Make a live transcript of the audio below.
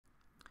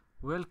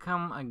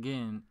Welcome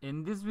again.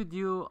 In this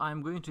video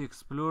I'm going to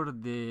explore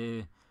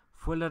the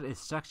folder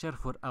structure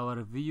for our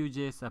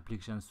Vuejs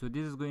application. So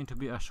this is going to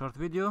be a short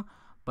video,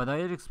 but I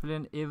will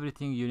explain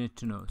everything you need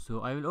to know.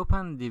 So I will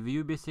open the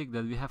Vue basic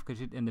that we have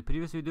created in the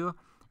previous video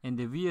in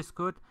the VS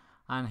Code,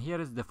 and here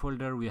is the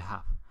folder we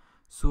have.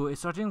 So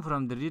starting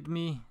from the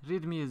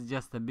readme is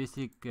just the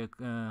basic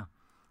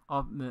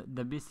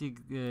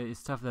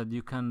stuff that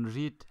you can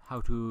read,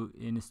 how to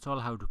install,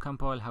 how to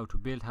compile, how to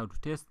build, how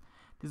to test.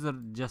 These are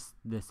just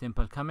the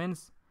simple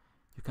commands.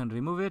 You can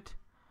remove it.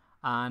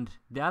 And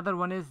the other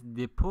one is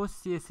the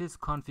post CSS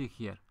config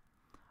here.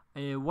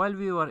 While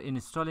we were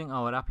installing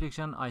our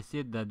application, I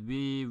said that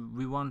we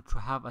want to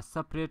have a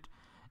separate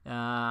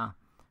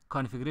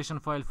configuration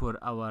file for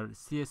our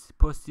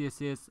post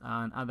CSS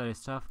and other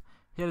stuff.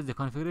 Here is the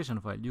configuration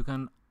file. You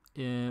can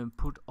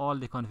put all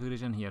the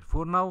configuration here.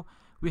 For now,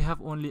 we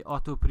have only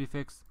auto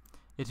prefix.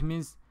 It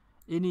means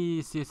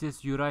any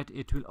CSS you write,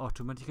 it will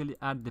automatically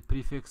add the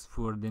prefix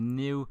for the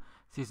new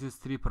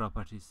CSS3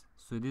 properties.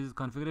 So this is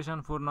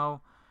configuration for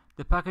now.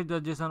 The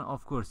package.json,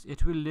 of course,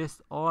 it will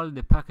list all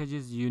the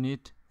packages you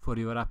need for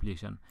your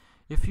application.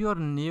 If you are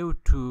new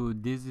to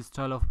this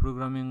style of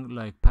programming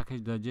like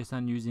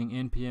package.json using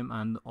npm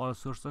and all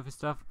sorts of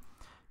stuff,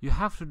 you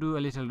have to do a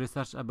little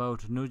research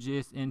about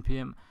Node.js,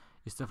 npm,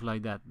 stuff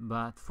like that.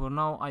 But for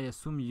now, I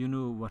assume you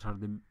know what are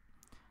the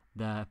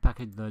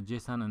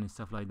package.json and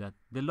stuff like that.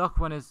 The lock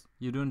one is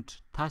you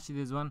don't touch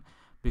this one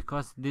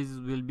because this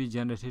will be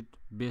generated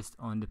based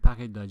on the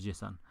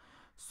package.json.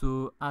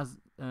 So as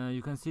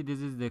you can see, this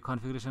is the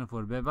configuration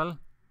for Babel.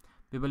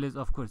 Babel is,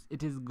 of course,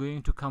 it is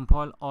going to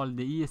compile all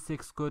the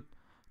ES6 code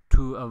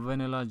to a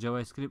vanilla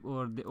JavaScript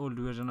or the old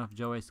version of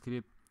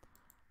JavaScript.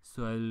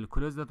 So I'll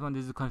close that one.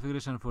 This is the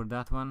configuration for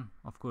that one.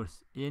 Of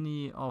course,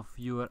 any of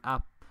your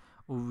app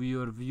or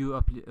your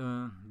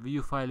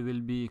Vue file will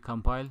be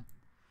compiled.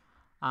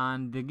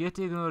 And the get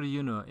ignore,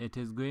 you know, it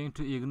is going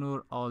to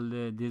ignore all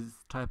these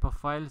type of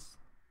files,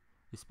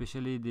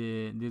 especially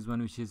this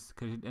one which is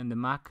created in the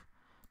Mac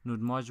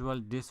node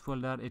module. This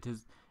folder, it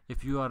is,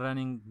 if you are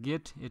running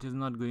git, it is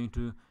not going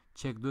to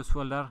check those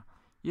folder.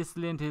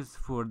 ESLint is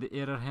for the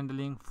error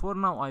handling. For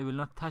now, I will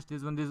not touch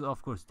this one. This is,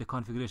 of course, the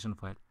configuration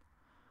file,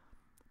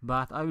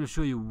 but I will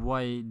show you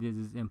why this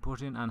is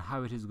important and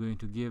how it is going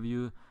to give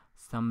you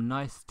some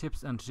nice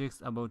tips and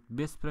tricks about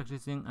best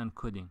practicing and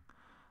coding.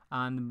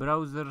 And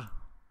browser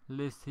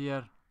list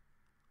here,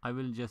 I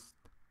will just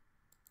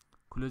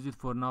close it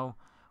for now.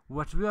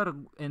 What we are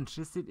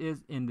interested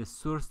is in the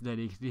source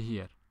directory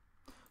here.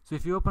 So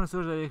if you open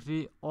source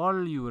directory,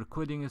 all your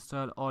coding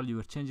style, all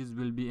your changes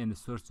will be in the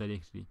source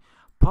directory.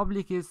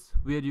 Public is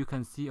where you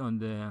can see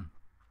on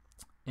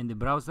in the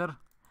browser.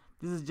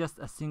 This is just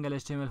a single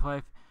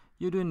HTML5.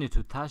 You don't need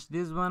to touch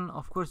this one.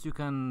 Of course, you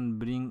can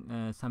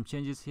bring some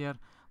changes here,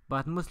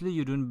 but mostly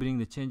you don't bring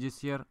the changes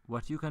here.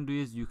 What you can do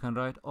is you can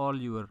write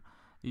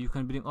you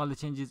can bring all the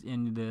changes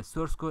in the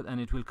source code,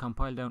 and it will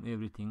compile down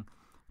everything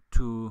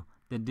to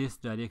the disk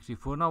directory.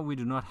 For now, we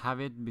do not have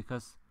it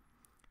because,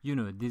 you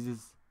know, this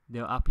is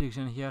the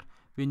application here.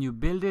 When you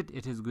build it,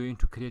 it is going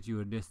to create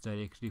your disk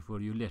directory for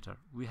you later.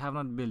 We have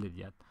not built it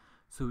yet,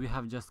 so we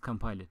have just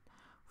compiled it.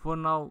 For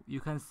now, you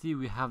can see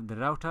we have the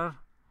router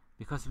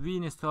because we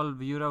install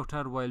Vue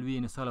router while we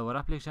install our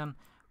application.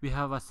 We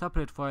have a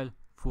separate file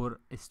for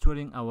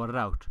storing our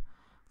route.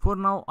 For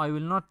now, I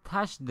will not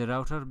touch the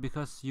router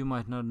because you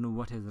might not know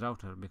what is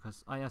router,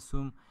 because I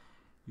assume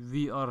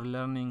we are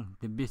learning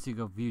the basic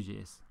of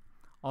Vuejs.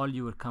 All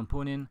your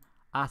component,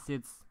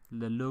 assets,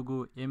 the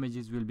logo,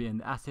 images will be in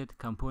the asset,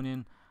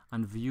 component,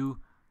 and view.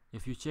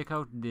 If you check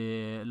out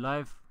the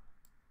live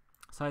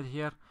side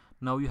here,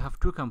 now you have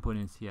two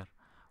components here.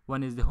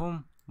 One is the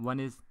home, one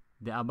is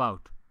the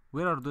about.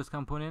 Where are those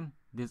components?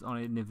 These are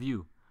in the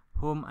view,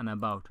 home and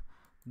about.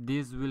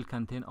 These will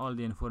contain all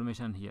the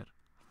information here.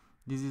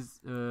 This is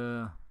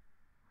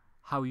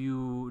how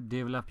you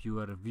develop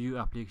your Vue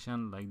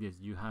application like this.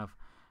 You have,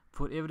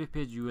 for every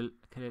page you will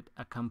create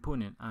a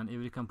component, and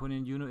every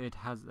component, you know, it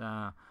has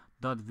a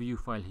 .vue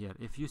file here.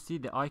 If you see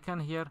the icon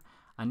here,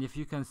 and if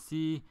you can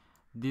see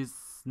this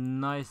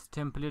nice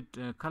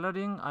template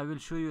coloring, I will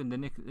show you in the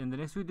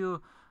next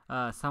video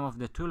some of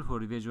the tool for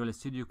Visual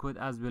Studio Code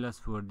as well as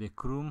for the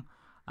Chrome.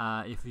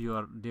 If you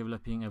are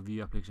developing a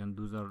Vue application,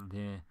 those are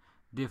the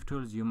dev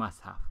tools you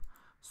must have.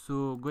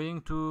 So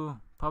going to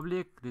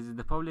public, this is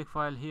the public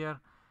file here,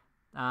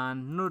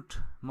 and node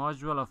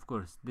module, of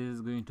course, this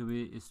is going to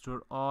be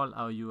store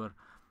all your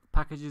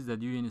packages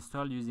that you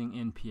install using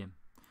npm.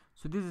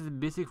 So this is the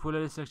basic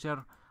folder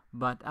structure,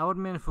 but our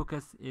main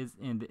focus is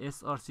in the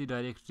src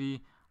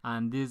directory,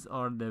 and these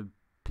are the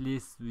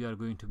place we are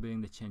going to bring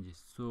the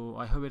changes. So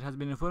I hope it has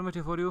been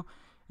informative for you.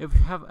 If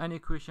you have any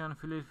question,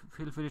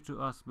 feel free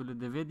to ask below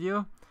the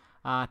video.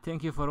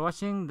 Thank you for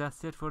watching.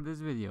 That's it for this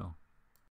video.